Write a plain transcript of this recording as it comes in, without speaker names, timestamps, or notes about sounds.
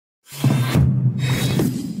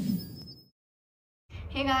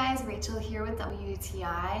Hey guys, Rachel here with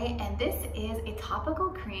WTI, and this is a topical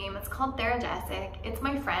cream. It's called Theragesic. It's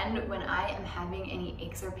my friend when I am having any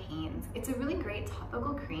aches or pains. It's a really great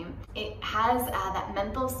topical cream. It has that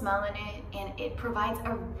menthol smell in it, and it provides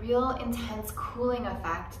a real intense cooling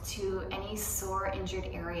effect to any sore injured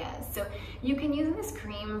areas. So you can use this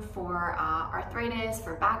cream for arthritis,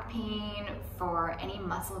 for back pain, for any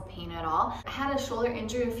muscle pain at all. I had a shoulder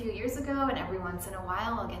injury a few years ago, and every once in a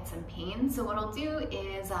while I'll get some pain. So what I'll do is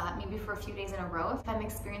maybe for a few days in a row, if I'm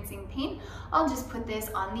experiencing pain, I'll just put this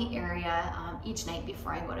on the area each night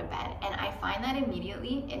before I go to bed. And I find that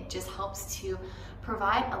immediately it just helps to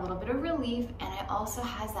provide a little bit of relief, and it also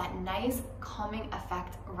has that nice calming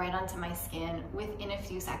effect right onto my skin within a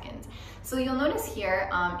few seconds. So you'll notice here,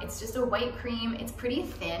 it's just a white cream. It's pretty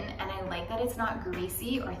thin, and I like that it's not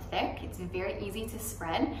greasy or thick. It's very easy to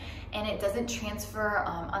spread, and it doesn't transfer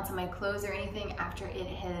onto my clothes or anything after it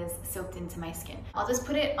has soaked into my skin. I'll just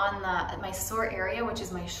put it on my sore area, which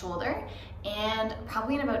is my shoulder, and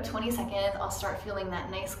probably in about 20 seconds, I'll start feeling that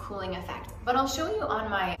nice cooling effect. But I'll show you on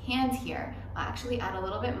my hands here. I'll actually add a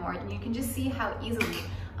little bit more, and you can just see how easily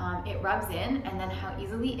it rubs in and then how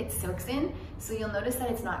easily it soaks in. So you'll notice that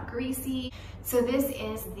it's not greasy. So this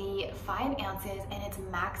is the 5 ounces and it's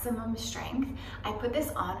maximum strength. I put this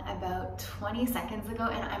on about 20 seconds ago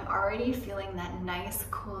and I'm already feeling that nice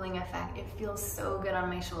cooling effect. It feels so good on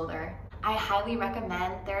my shoulder. I highly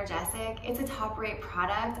recommend Theragesic. It's a top-rate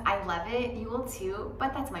product. I love it. You will too,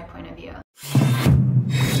 but that's my point of view.